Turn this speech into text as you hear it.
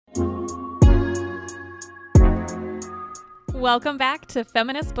Welcome back to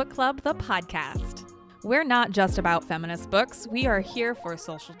Feminist Book Club, the podcast. We're not just about feminist books. We are here for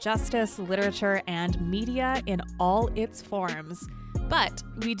social justice, literature, and media in all its forms. But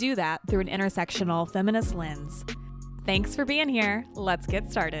we do that through an intersectional feminist lens. Thanks for being here. Let's get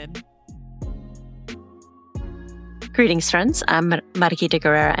started. Greetings, friends. I'm Mariquita de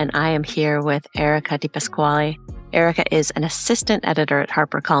Guerrera, and I am here with Erica DePasquale. Erica is an assistant editor at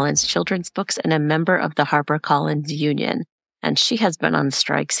HarperCollins Children's Books and a member of the HarperCollins Union, and she has been on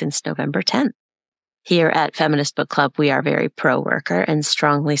strike since November 10th. Here at Feminist Book Club, we are very pro-worker and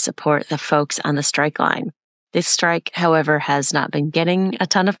strongly support the folks on the strike line. This strike, however, has not been getting a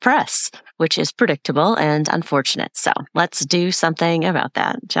ton of press, which is predictable and unfortunate. So let's do something about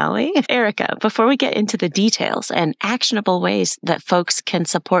that, shall we? Erica, before we get into the details and actionable ways that folks can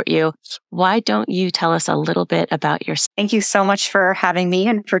support you, why don't you tell us a little bit about yourself? Thank you so much for having me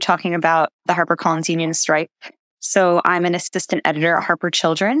and for talking about the HarperCollins Union strike. So I'm an assistant editor at Harper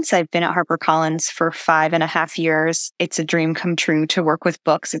Children's. I've been at HarperCollins for 5.5 years. It's a dream come true to work with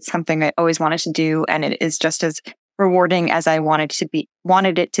books. It's something I always wanted to do, and it is just as rewarding as I wanted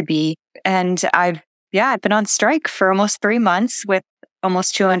it to be. And I've been on strike for almost 3 months with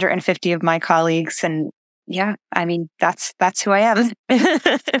almost 250 of my colleagues. And that's who I am.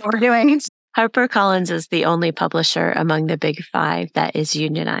 What we're doing. HarperCollins is the only publisher among the big five that is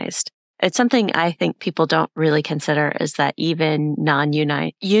unionized. It's something I think people don't really consider is that even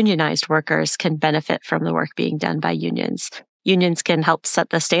non-unionized workers can benefit from the work being done by unions. Unions can help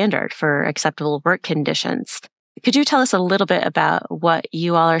set the standard for acceptable work conditions. Could you tell us a little bit about what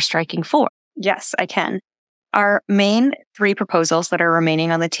you all are striking for? Yes, I can. Our main 3 proposals that are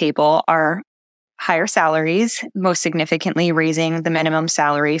remaining on the table are higher salaries, most significantly raising the minimum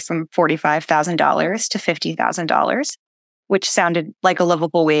salary from $45,000 to $50,000. Which sounded like a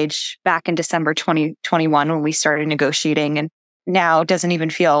livable wage back in December 2021 when we started negotiating, and now doesn't even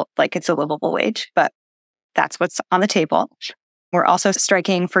feel like it's a livable wage, but that's what's on the table. We're also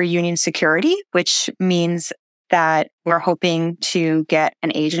striking for union security, which means that we're hoping to get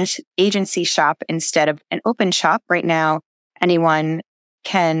an agency shop instead of an open shop. Right now, anyone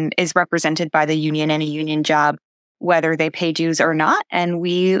is represented by the union in a union job, whether they pay dues or not, and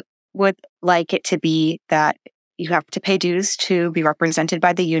we would like it to be that you have to pay dues to be represented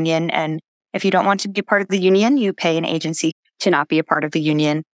by the union. And if you don't want to be part of the union, you pay an agency to not be a part of the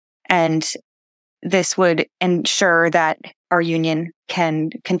union. And this would ensure that our union can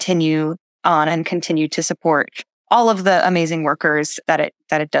continue on and continue to support all of the amazing workers that it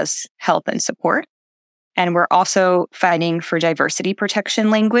does help and support. And we're also fighting for diversity protection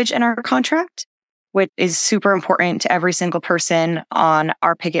language in our contract, which is super important to every single person on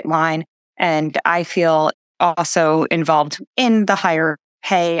our picket line. And I feel also involved in the higher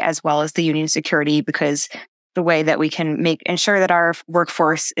pay as well as the union security, because the way that we can ensure that our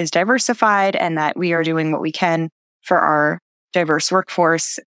workforce is diversified and that we are doing what we can for our diverse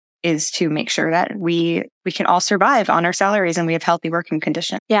workforce is to make sure that we can all survive on our salaries and we have healthy working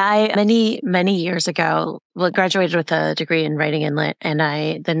conditions. Yeah, I many years ago, graduated with a degree in writing and lit, and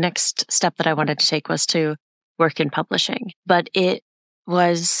the next step that I wanted to take was to work in publishing, but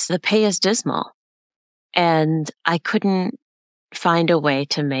the pay is dismal. And I couldn't find a way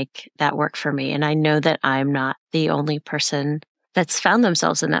to make that work for me. And I know that I'm not the only person that's found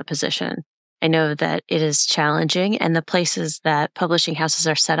themselves in that position. I know that it is challenging, and the places that publishing houses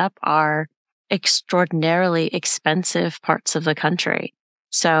are set up are extraordinarily expensive parts of the country.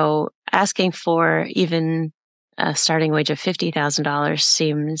 So asking for even a starting wage of $50,000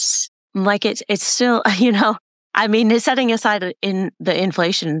 seems like it's still, setting aside in the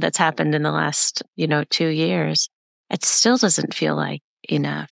inflation that's happened in the last, 2 years, it still doesn't feel like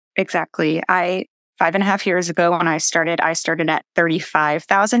enough. Exactly. 5.5 years ago when I started at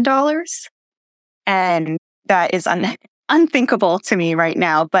 $35,000. And that is unthinkable to me right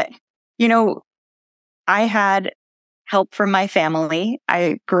now. But, I had help from my family.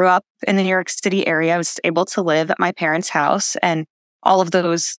 I grew up in the New York City area. I was able to live at my parents' house, and all of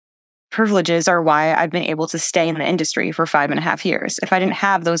those privileges are why I've been able to stay in the industry for 5.5 years. If I didn't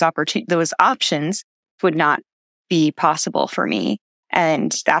have those options, it would not be possible for me.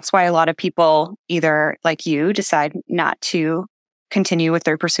 And that's why a lot of people, either like you, decide not to continue with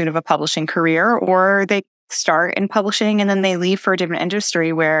their pursuit of a publishing career, or they start in publishing and then they leave for a different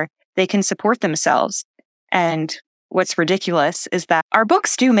industry where they can support themselves. And what's ridiculous is that our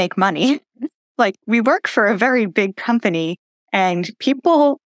books do make money. Like, we work for a very big company, and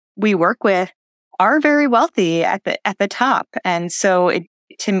people we work with are very wealthy at the top. And so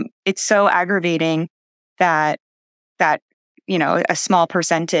it's so aggravating that a small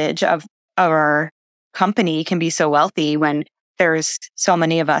percentage of our company can be so wealthy when there's so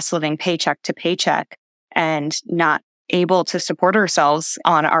many of us living paycheck to paycheck and not able to support ourselves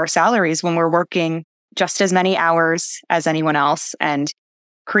on our salaries when we're working just as many hours as anyone else and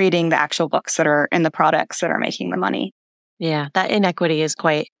creating the actual books that are in the products that are making the money. Yeah, that inequity is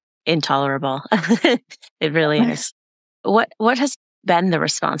quite intolerable. It really is. What has been the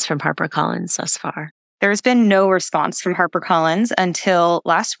response from HarperCollins thus far? There's been no response from HarperCollins until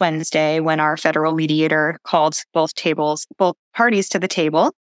last Wednesday when our federal mediator called both parties to the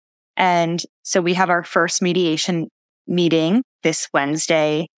table. And so we have our first mediation meeting this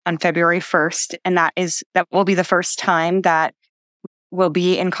Wednesday on February 1st. And that will be the first time that we'll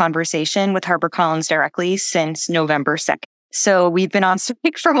be in conversation with HarperCollins directly since November 2nd. So we've been on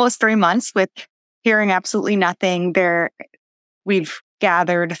strike for almost 3 months with hearing absolutely nothing. We've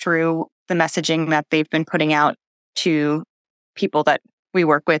gathered through the messaging that they've been putting out to people that we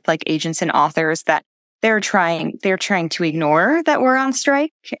work with, like agents and authors, that they're trying to ignore that we're on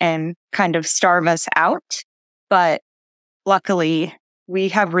strike and kind of starve us out. But luckily, we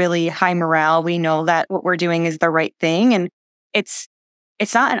have really high morale. We know that what we're doing is the right thing. And it's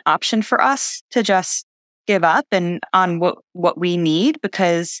not an option for us to just give up and on what we need,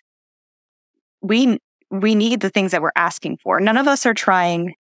 because we need the things that we're asking for. None of us are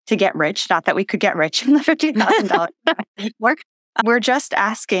trying to get rich. Not that we could get rich in the $50,000 work. We're just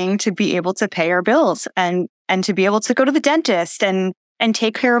asking to be able to pay our bills and to be able to go to the dentist and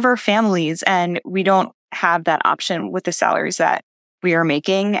take care of our families. And we don't have that option with the salaries that we are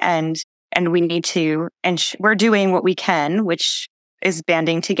making. And we need to, and we're doing what we can, which is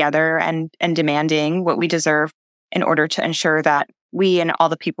banding together and demanding what we deserve in order to ensure that we and all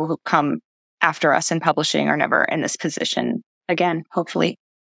the people who come after us in publishing are never in this position again, hopefully.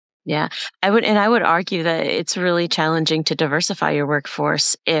 Yeah, I would argue that it's really challenging to diversify your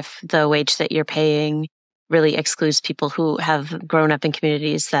workforce if the wage that you're paying really excludes people who have grown up in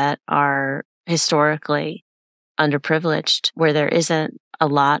communities that are historically underprivileged, where there isn't a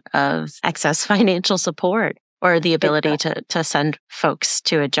lot of excess financial support or the ability to send folks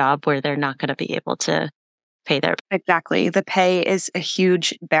to a job where they're not going to be able to pay their. Exactly. The pay is a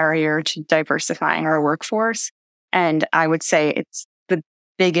huge barrier to diversifying our workforce. And I would say it's the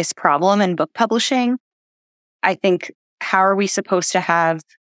biggest problem in book publishing. I think, how are we supposed to have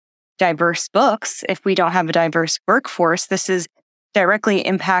diverse books if we don't have a diverse workforce? This is directly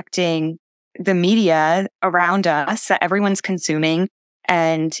impacting the media around us that everyone's consuming.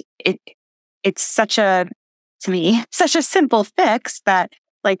 And it's such a simple fix that,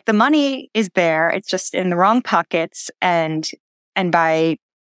 like, the money is there. It's just in the wrong pockets. And by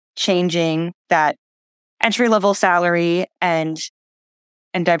changing that entry-level salary and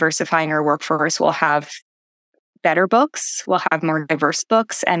diversifying our workforce, we'll have better books, we'll have more diverse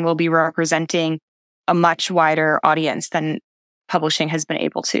books, and we'll be representing a much wider audience than publishing has been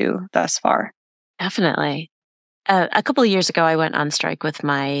able to thus far. Definitely. A couple of years ago, I went on strike with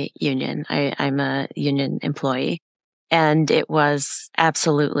my union. I'm a union employee, and it was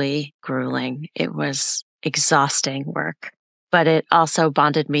absolutely grueling. It was exhausting work, but it also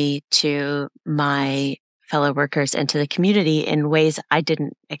bonded me to my fellow workers and to the community in ways I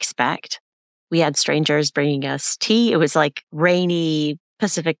didn't expect. We had strangers bringing us tea. It was like rainy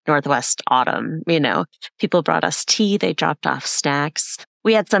Pacific Northwest autumn, People brought us tea. They dropped off snacks.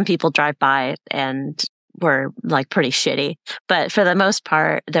 We had some people drive by and were like pretty shitty. But for the most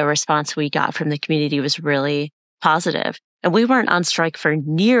part, the response we got from the community was really positive. And we weren't on strike for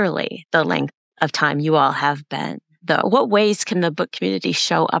nearly the length of time you all have been. Though, what ways can the book community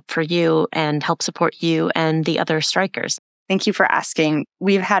show up for you and help support you and the other strikers? Thank you for asking.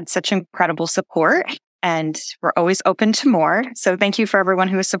 We've had such incredible support, and we're always open to more. So thank you for everyone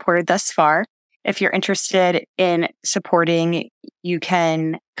who has supported thus far. If you're interested in supporting, you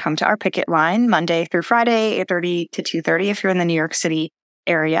can come to our picket line Monday through Friday, 8:30 to 2:30 if you're in the New York City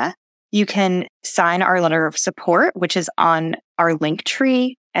area. You can sign our letter of support, which is on our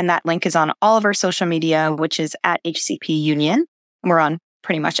Linktree. And that link is on all of our social media, which is at HCP Union. We're on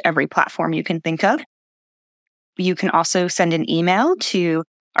pretty much every platform you can think of. You can also send an email to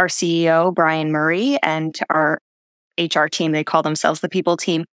our CEO, Brian Murray, and to our HR team. They call themselves the People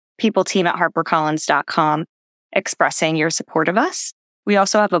Team at HarperCollins.com, expressing your support of us. We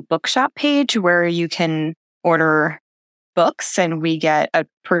also have a bookshop page where you can order books, and we get a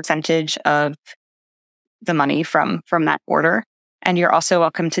percentage of the money from that order. And you're also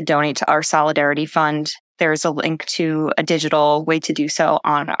welcome to donate to our Solidarity Fund. There's a link to a digital way to do so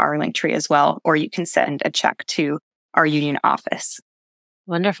on our Linktree as well, or you can send a check to our union office.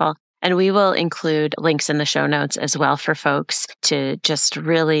 Wonderful. And we will include links in the show notes as well for folks to just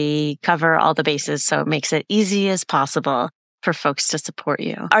really cover all the bases so it makes it easy as possible for folks to support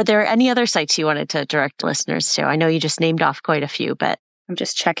you. Are there any other sites you wanted to direct listeners to? I know you just named off quite a few, but I'm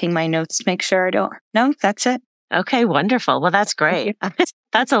just checking my notes to make sure I don't. No, that's it. Okay, wonderful. Well, that's great.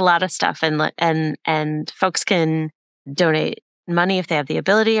 That's a lot of stuff. And folks can donate money if they have the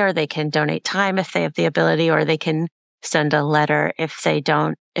ability, or they can donate time if they have the ability, or they can send a letter if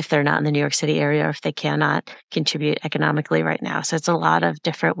they're not in the New York City area, or if they cannot contribute economically right now. So it's a lot of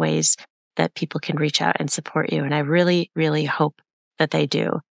different ways that people can reach out and support you. And I really, really hope that they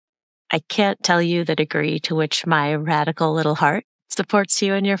do. I can't tell you the degree to which my radical little heart supports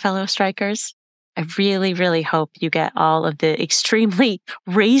you and your fellow strikers. I really, really hope you get all of the extremely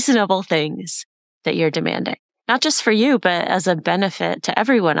reasonable things that you're demanding. Not just for you, but as a benefit to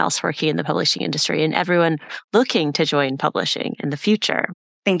everyone else working in the publishing industry and everyone looking to join publishing in the future.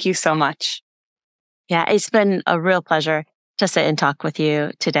 Thank you so much. Yeah, it's been a real pleasure to sit and talk with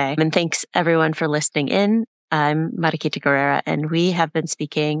you today. And thanks everyone for listening in. I'm Mariquita Guerrera, and we have been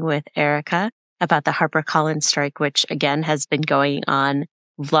speaking with Erica about the HarperCollins strike, which again has been going on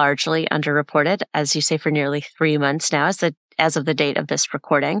largely underreported, as you say, for nearly 3 months now, as of the date of this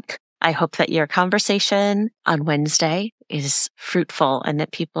recording. I hope that your conversation on Wednesday is fruitful and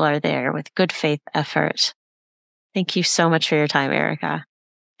that people are there with good faith effort. Thank you so much for your time, Erica,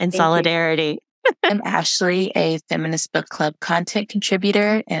 and solidarity. I'm Ashley, a Feminist Book Club content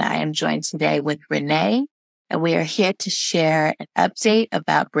contributor, and I am joined today with Renee, and we are here to share an update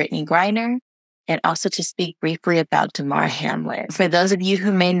about Brittney Griner and also to speak briefly about Damar Hamlin. For those of you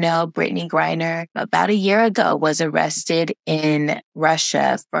who may know, Brittney Griner, about a year ago, was arrested in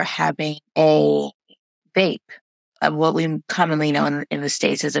Russia for having a vape, what we commonly know in the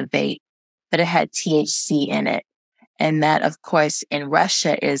States as a vape, but it had THC in it. And that, of course, in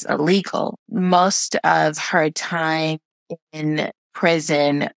Russia is illegal. Most of her time in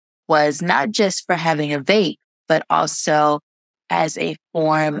prison was not just for having a vape, but also as a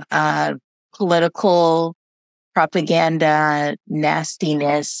form of political propaganda,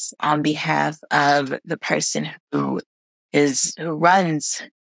 nastiness on behalf of the person who runs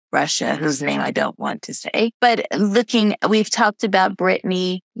Russia, whose name I don't want to say. But we've talked about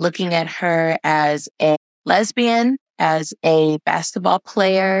Brittney, looking at her as a lesbian, as a basketball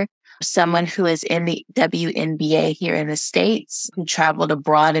player, someone who is in the WNBA here in the States, who traveled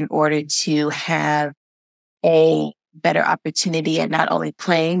abroad in order to have a better opportunity at not only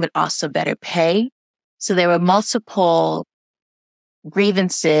playing, but also better pay. So there were multiple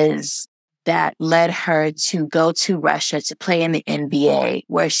grievances that led her to go to Russia to play in the NBA,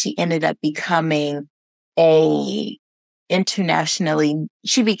 where she ended up becoming she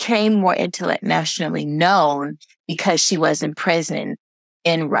became more internationally known because she was in prison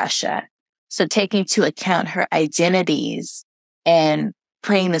in Russia. So taking into account her identities and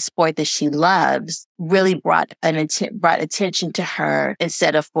playing the sport that she loves really brought attention to her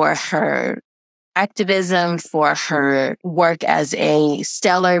instead of for her activism, for her work as a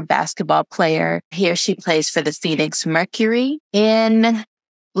stellar basketball player. Here she plays for the Phoenix Mercury.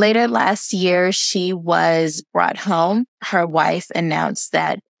 Later last year, she was brought home. Her wife announced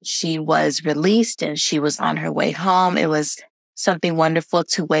that she was released and she was on her way home. It was something wonderful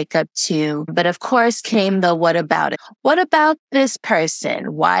to wake up to. But of course came the what about it? What about this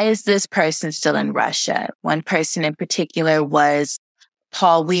person? Why is this person still in Russia? One person in particular was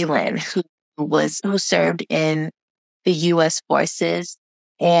Paul Whelan, who served in the U.S. forces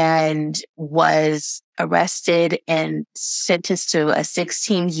and was arrested and sentenced to a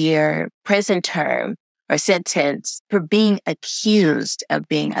 16-year prison term or sentence for being accused of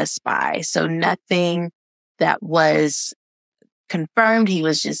being a spy. So nothing that was confirmed. He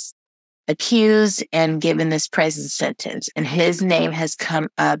was just accused and given this prison sentence. And his name has come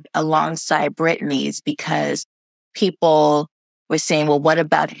up alongside Brittney's because people were saying, well, what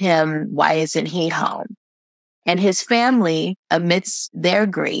about him? Why isn't he home? And his family, amidst their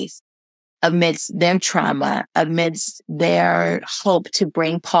grief, amidst their trauma, amidst their hope to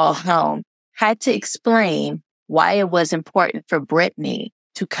bring Paul home, had to explain why it was important for Brittney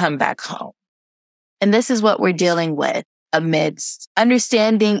to come back home. And this is what we're dealing with amidst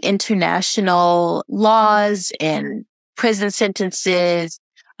understanding international laws and prison sentences.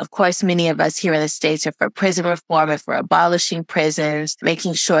 Of course, many of us here in the States are for prison reform and for abolishing prisons,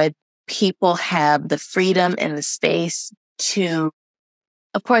 making sure people have the freedom and the space to,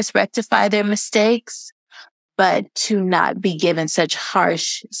 of course, rectify their mistakes, but to not be given such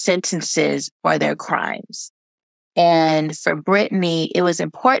harsh sentences for their crimes. And for Brittney, it was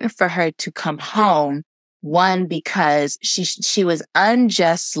important for her to come home One, because she was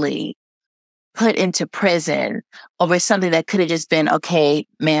unjustly put into prison over something that could have just been, okay,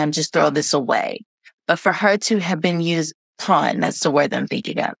 ma'am, just throw this away. But for her to have been used, pawn, that's the word I'm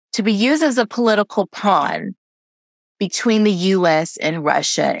thinking of, to be used as a political pawn between the U.S. and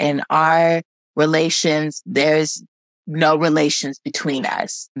Russia and our relations, there's no relations between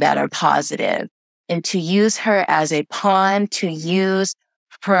us that are positive. And to use her as a pawn, to use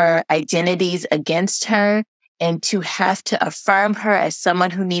her identities against her, and to have to affirm her as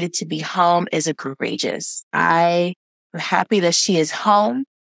someone who needed to be home is egregious. I am happy that she is home.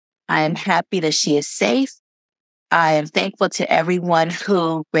 I am happy that she is safe. I am thankful to everyone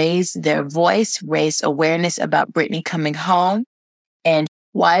who raised their voice, raised awareness about Brittney coming home and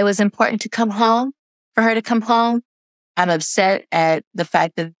why it was important to come home, for her to come home. I'm upset at the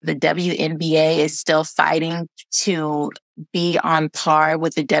fact that the WNBA is still fighting to be on par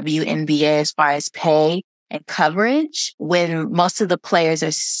with the WNBA as far as pay and coverage, when most of the players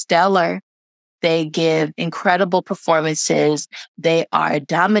are stellar. They give incredible performances. They are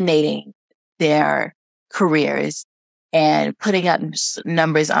dominating their careers and putting up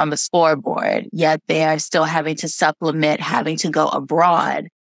numbers on the scoreboard, yet they are still having to supplement, having to go abroad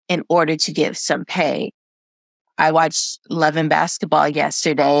in order to get some pay. I watched Love and Basketball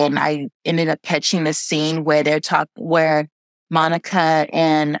yesterday, and I ended up catching the scene where where Monica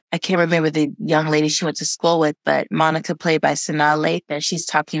and I can't remember the young lady she went to school with, but Monica, played by Sanaa Lathan, she's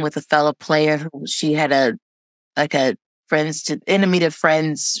talking with a fellow player who she had a enemy to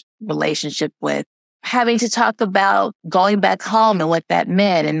friends relationship with, having to talk about going back home and what that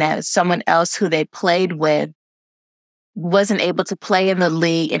meant, and that someone else who they played with wasn't able to play in the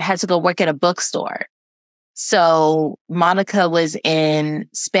league and had to go work at a bookstore. So Monica was in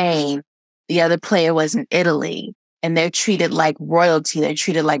Spain, the other player was in Italy, and they're treated like royalty. They're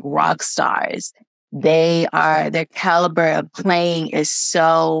treated like rock stars. Their caliber of playing is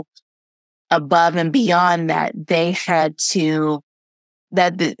so above and beyond that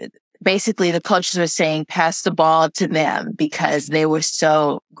basically the coaches were saying, pass the ball to them because they were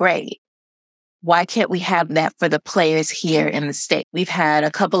so great. Why can't we have that for the players here in the States? We've had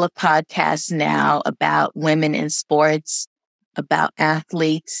a couple of podcasts now about women in sports, about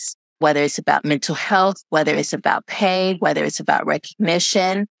athletes, whether it's about mental health, whether it's about pay, whether it's about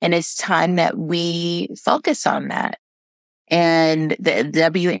recognition. And it's time that we focus on that. And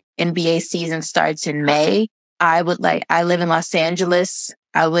the WNBA season starts in May. I live in Los Angeles.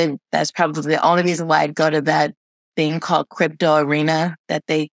 That's probably the only reason why I'd go to that thing called Crypto Arena that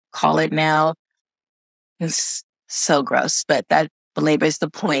they call it now. It's so gross, but that belabors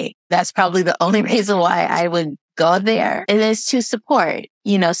the point. That's probably the only reason why I would go there. It is to support,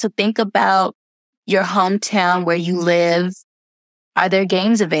 so think about your hometown where you live. Are there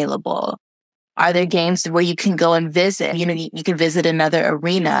games available? Are there games where you can go and visit? You can visit another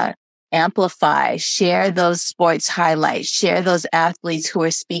arena, amplify, share those sports highlights, share those athletes who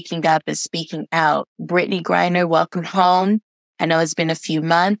are speaking up and speaking out. Brittney Griner, welcome home. I know it's been a few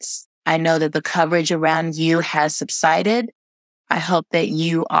months. I know that the coverage around you has subsided. I hope that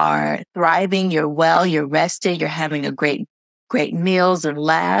you are thriving, you're well, you're rested, you're having a great meals and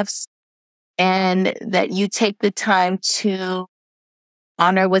laughs, and that you take the time to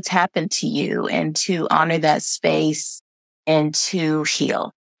honor what's happened to you and to honor that space and to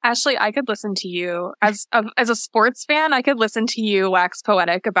heal. Ashley, I could listen to you as a sports fan. I could listen to you wax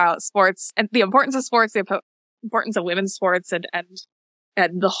poetic about sports and the importance of sports, the importance of women's sports, and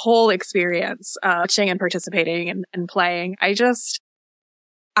the whole experience, watching and participating and playing.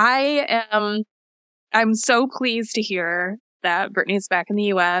 I'm so pleased to hear that Brittney's back in the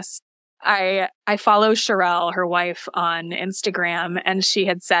U.S. I follow Sherelle, her wife, on Instagram, and she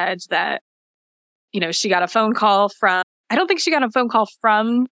had said that, she got a phone call I don't think she got a phone call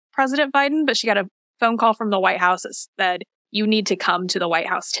from President Biden, but she got a phone call from the White House that said, you need to come to the White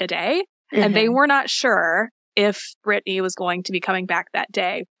House today. Mm-hmm. And they were not sure if Brittney was going to be coming back that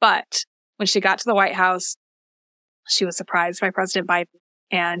day. But when she got to the White House, she was surprised by President Biden.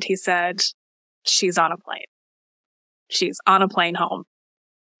 And he said, she's on a plane. She's on a plane home.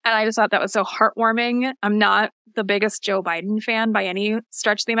 And I just thought that was so heartwarming. I'm not the biggest Joe Biden fan by any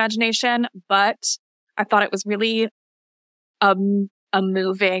stretch of the imagination, but I thought it was really a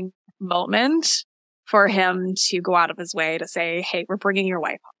moving moment for him to go out of his way to say, hey, we're bringing your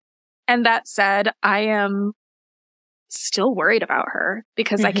wife home. And that said, I am still worried about her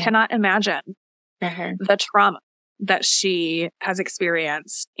because I cannot imagine the trauma that she has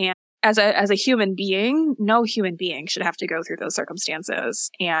experienced. And as a human being, no human being should have to go through those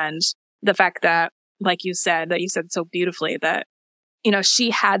circumstances. And the fact that, like you said so beautifully, that, she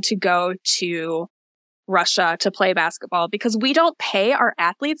had to go to Russia to play basketball because we don't pay our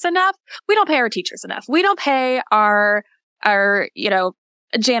athletes enough. We don't pay our teachers enough. We don't pay our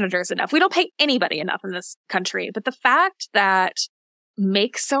janitors enough. We don't pay anybody enough in this country. But the fact that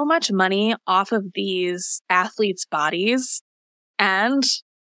make so much money off of these athletes' bodies, and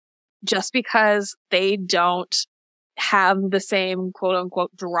just because they don't have the same quote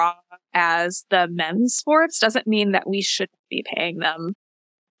unquote draw as the men's sports doesn't mean that we shouldn't be paying them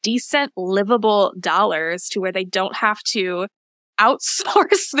decent, livable dollars to where they don't have to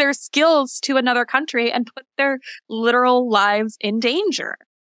outsource their skills to another country and put their literal lives in danger.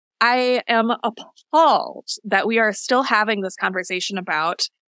 I am appalled that we are still having this conversation about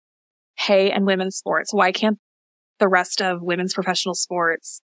pay and women's sports. Why can't the rest of women's professional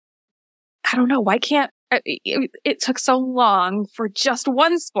sports? I don't know. Why can't it took so long for just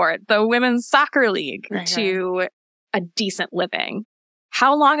one sport, the women's soccer league, to a decent living?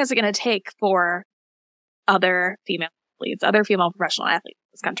 How long is it going to take for other female athletes, other female professional athletes in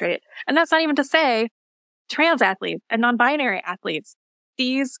this country? And that's not even to say trans athletes and non-binary athletes.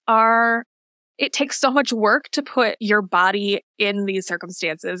 It takes so much work to put your body in these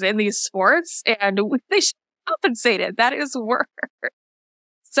circumstances, in these sports, and they should be compensated. That is work.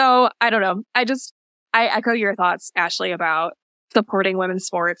 So I don't know. I echo your thoughts, Ashley, about supporting women's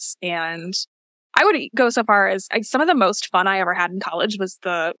sports. And I would go so far as some of the most fun I ever had in college was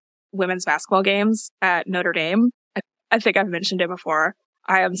the women's basketball games at Notre Dame. I think I've mentioned it before.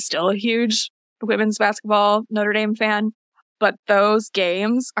 I am still a huge women's basketball Notre Dame fan, but those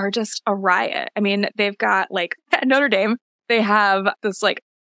games are just a riot. I mean, they've got at Notre Dame, they have this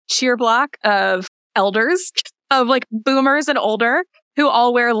cheer block of elders, of boomers and older, who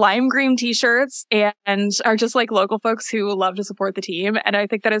all wear lime green t-shirts and are just local folks who love to support the team. And I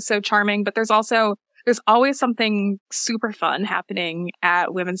think that is so charming. But there's always something super fun happening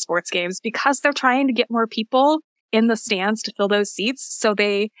at women's sports games because they're trying to get more people in the stands to fill those seats. So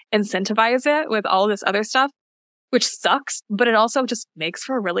they incentivize it with all this other stuff, which sucks, but it also just makes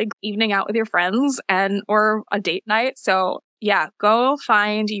for a really good evening out with your friends or a date night. So yeah, go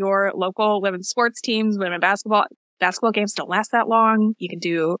find your local women's sports teams, women basketball. Basketball games don't last that long.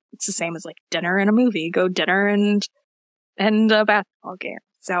 It's the same as dinner and a movie. Go dinner and a basketball game.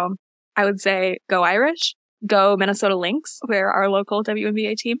 So I would say go Irish, go Minnesota Lynx. They're our local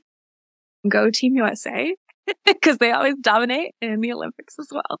WNBA team. Go Team USA because they always dominate in the Olympics as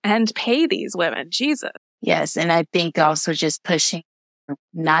well. And pay these women. Jesus. Yes. And I think also just pushing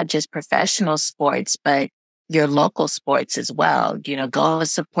not just professional sports, but your local sports as well. Go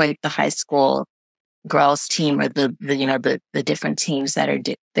support the high school girls team or the different teams that are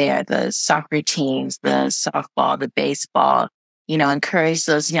there, the soccer teams, the softball, the baseball, encourage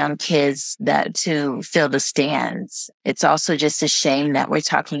those young kids to fill the stands. It's also just a shame that we're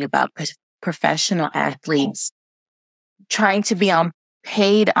talking about professional athletes trying to be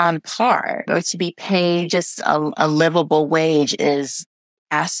paid on par, or to be paid just a livable wage is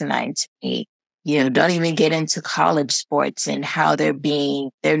asinine to me. Don't even get into college sports and how their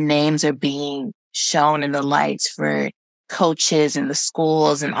names are being shown in the lights for coaches and the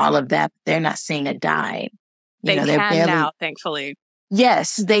schools and all of that. They're not seeing a dime. They can now, thankfully.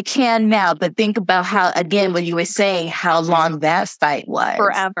 Yes, they can now. But think about how, again, when you were saying how long that fight was.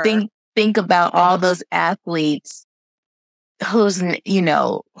 Forever. Think about all those athletes whose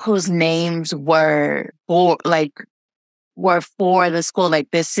names were for the school.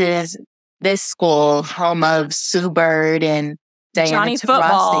 This school, home of Sue Bird and Diana Johnny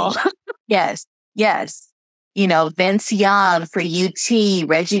Taurasi. Football. Yes. Vince Young for UT,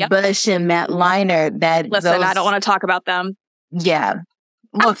 Reggie Bush and Matt Leinart. I don't want to talk about them. Yeah.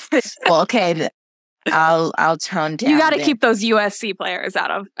 Well, okay. I'll tone down. You got to keep those USC players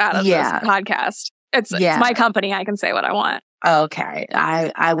out of this podcast. It's my company. I can say what I want. Okay.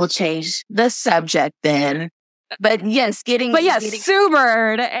 I will change the subject then. But yes, Sue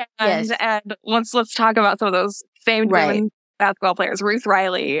Bird and let's talk about some of those famed women basketball players, Ruth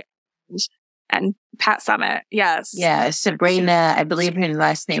Riley and Pat Summitt. Yes. Yeah. Sabrina, I believe her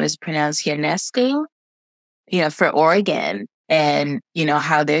last name is pronounced Ionescu, for Oregon. And,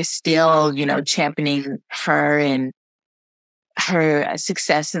 how they're still, championing her and her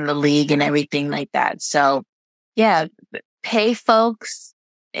success in the league and everything like that. So, yeah, pay folks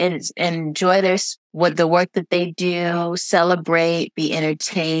and enjoy the work that they do, celebrate, be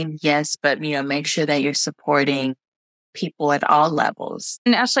entertained. Yes, but, make sure that you're supporting people at all levels.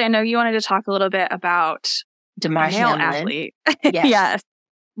 And Ashley, I know you wanted to talk a little bit about Damar male Hamlin. athlete. Yes. Yes.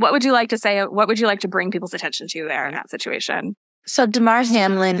 What would you like to say? What would you like to bring people's attention to there in that situation? So Damar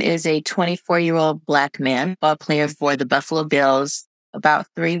Hamlin is a 24-year-old Black man, ball player for the Buffalo Bills. about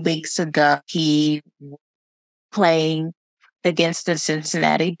 3 weeks ago, he playing against the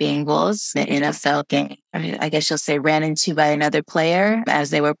Cincinnati Bengals, the NFL game. I guess you'll say ran into by another player as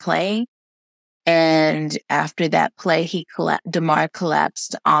they were playing. And after that play, DeMar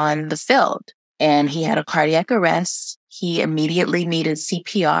collapsed on the field and he had a cardiac arrest. He immediately needed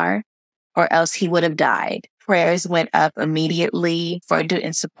CPR or else he would have died. Prayers went up immediately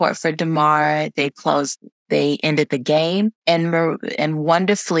in support for DeMar. They ended the game and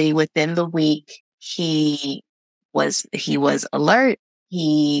wonderfully within the week, he was alert.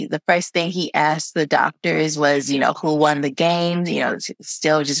 The first thing he asked the doctors was, who won the game,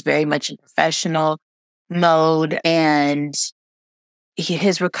 still just very much in professional mode. And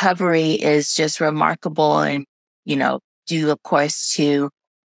his recovery is just remarkable and, due of course to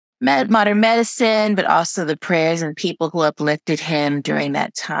modern medicine, but also the prayers and people who uplifted him during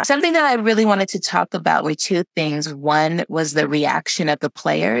that time. Something that I really wanted to talk about were two things. One was the reaction of the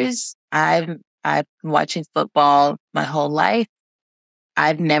players. I've been watching football my whole life.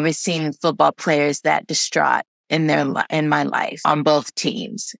 I've never seen football players that distraught in my life on both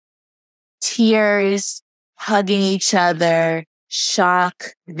teams. Tears, hugging each other, shock,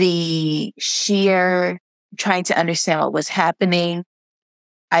 the sheer trying to understand what was happening.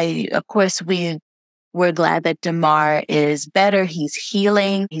 Of course, we're glad that DeMar is better. He's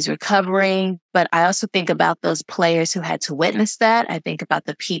healing. He's recovering. But I also think about those players who had to witness that. I think about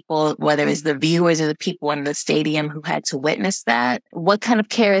the people, whether it's the viewers or the people in the stadium who had to witness that. What kind of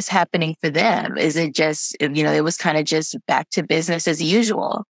care is happening for them? Is it just, it was kind of just back to business as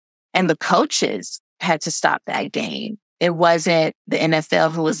usual. And the coaches had to stop that game. It wasn't the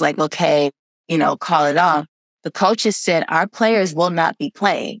NFL who was like, okay, call it off. The coaches said, our players will not be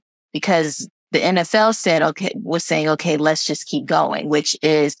playing because the NFL was saying, okay, let's just keep going, which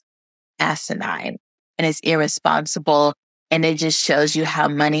is asinine and it's irresponsible. And it just shows you how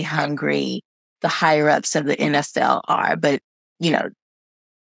money hungry the higher ups of the NFL are. But,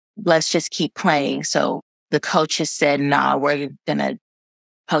 let's just keep playing. So the coaches said, nah, we're going to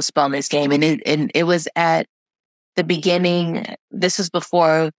postpone this game. And it was at the beginning. This was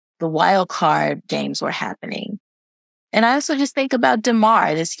before the wild card games were happening. And I also just think about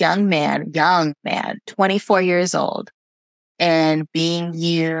DeMar, this young man, 24 years old, and being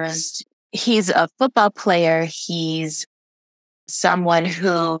used. He's a football player. He's someone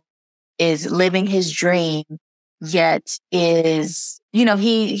who is living his dream, yet is,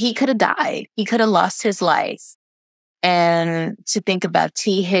 he could have died. He could have lost his life. And to think about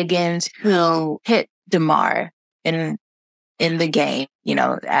T. Higgins, who hit DeMar in the game,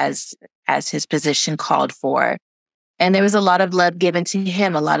 as his position called for. And there was a lot of love given to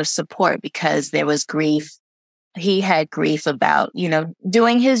him, a lot of support because there was grief. He had grief about,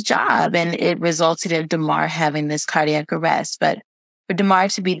 doing his job, and it resulted in DeMar having this cardiac arrest. But for DeMar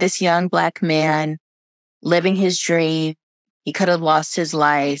to be this young Black man living his dream, he could have lost his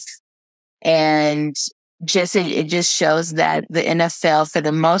life. And it just shows that the NFL, for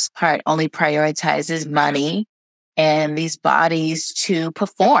the most part, only prioritizes money and these bodies to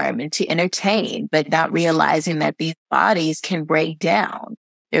perform and to entertain, but not realizing that these bodies can break down.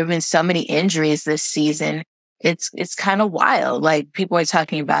 There have been so many injuries this season. It's kind of wild. Like people are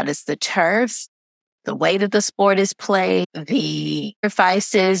talking about it's the turf, the way that the sport is played, the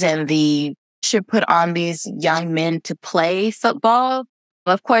sacrifices and the should put on these young men to play football.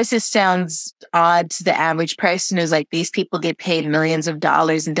 Of course, it sounds odd to the average person who's like, these people get paid millions of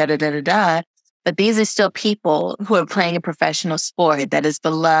dollars and da-da-da-da-da. But these are still people who are playing a professional sport that is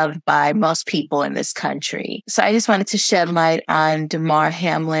beloved by most people in this country. So I just wanted to shed light on Damar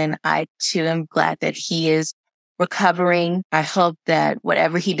Hamlin. I, too, am glad that he is recovering. I hope that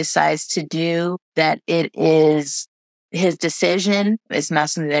whatever he decides to do, that it is his decision. It's not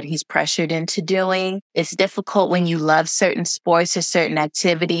something that he's pressured into doing. It's difficult when you love certain sports or certain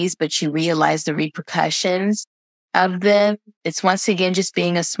activities, but you realize the repercussions of them. It's once again just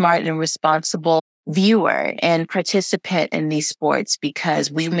being a smart and responsible viewer and participant in these sports, because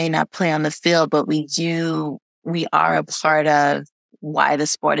we may not play on the field, but we are a part of why the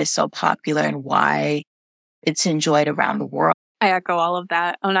sport is so popular and why it's enjoyed around the world. I echo all of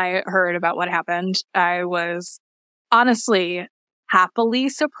that. When I heard about what happened, I was honestly happily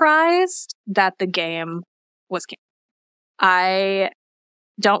surprised that the game was canceled. I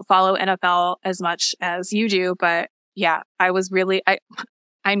don't follow NFL as much as you do, but yeah, I was really,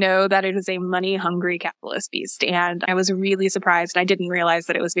 I know that it is a money hungry capitalist beast, and I was really surprised. I didn't realize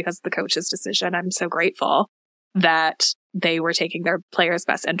that it was because of the coach's decision. I'm so grateful that they were taking their players'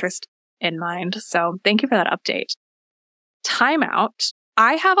 best interest in mind. So thank you for that update. Timeout.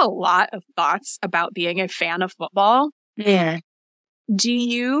 I have a lot of thoughts about being a fan of football. Yeah. Do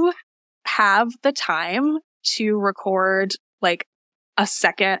you have the time to record like a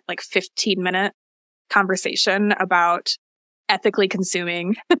second, like 15-minute conversation about ethically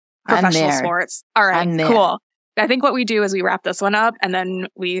consuming professional sports? All right, cool. I think what we do is we wrap this one up and then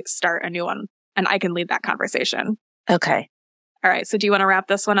we start a new one and I can lead that conversation. Okay. All right. So do you want to wrap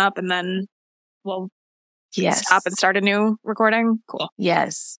this one up and then we'll stop and start a new recording? Cool.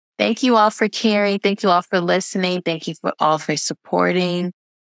 Yes. Thank you all for caring. Thank you all for listening. Thank you all for supporting.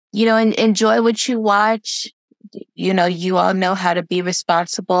 And enjoy what you watch. You all know how to be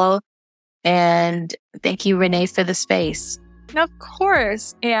responsible. And thank you, Renee, for the space. Of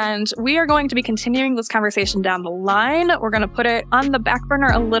course. And we are going to be continuing this conversation down the line. We're going to put it on the back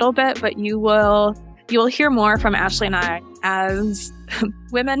burner a little bit, but you will hear more from Ashley and I as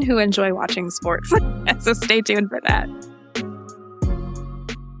women who enjoy watching sports. So stay tuned for that.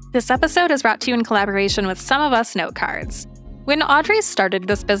 This episode is brought to you in collaboration with Some of Us Note Cards. When Audrey started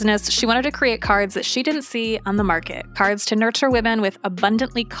this business, she wanted to create cards that she didn't see on the market, cards to nurture women with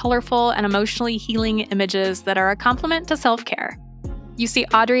abundantly colorful and emotionally healing images that are a complement to self-care. You see,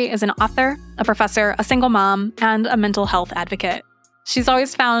 Audrey is an author, a professor, a single mom, and a mental health advocate. She's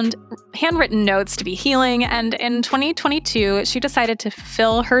always found handwritten notes to be healing, and in 2022, she decided to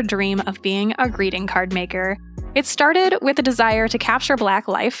fulfill her dream of being a greeting card maker. It started with a desire to capture Black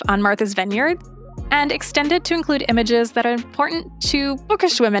life on Martha's Vineyard, and extended to include images that are important to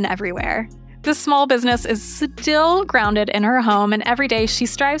bookish women everywhere. This small business is still grounded in her home, and every day she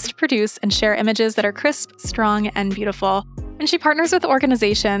strives to produce and share images that are crisp, strong, and beautiful. And she partners with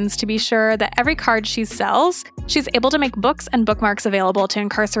organizations to be sure that every card she sells, she's able to make books and bookmarks available to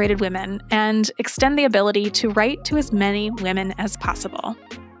incarcerated women and extend the ability to write to as many women as possible.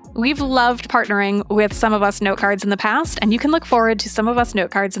 We've loved partnering with Some of Us Note Cards in the past, and you can look forward to Some of Us Note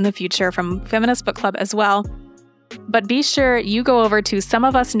Cards in the future from Feminist Book Club as well. But be sure you go over to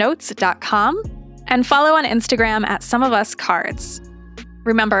someofusnotes.com and follow on Instagram at someofuscards.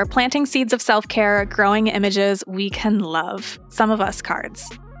 Remember, planting seeds of self-care, growing images we can love. Some of Us Cards.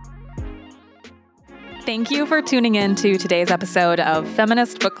 Thank you for tuning in to today's episode of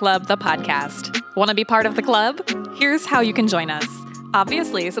Feminist Book Club, the podcast. Want to be part of the club? Here's how you can join us.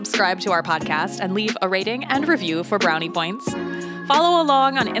 Obviously, subscribe to our podcast and leave a rating and review for brownie points. Follow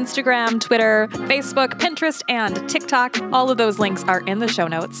along on Instagram, Twitter, Facebook, Pinterest, and TikTok. All of those links are in the show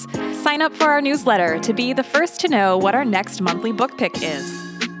notes. Sign up for our newsletter to be the first to know what our next monthly book pick is.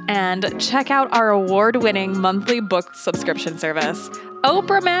 And check out our award-winning monthly book subscription service.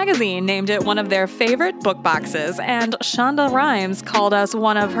 Oprah Magazine named it one of their favorite book boxes, and Shonda Rhimes called us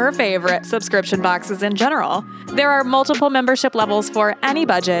one of her favorite subscription boxes in general. There are multiple membership levels for any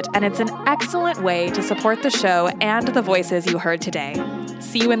budget, and it's an excellent way to support the show and the voices you heard today.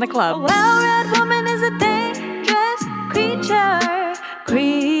 See you in the club. A well-read woman is a dangerous creature.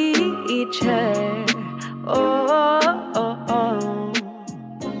 Oh.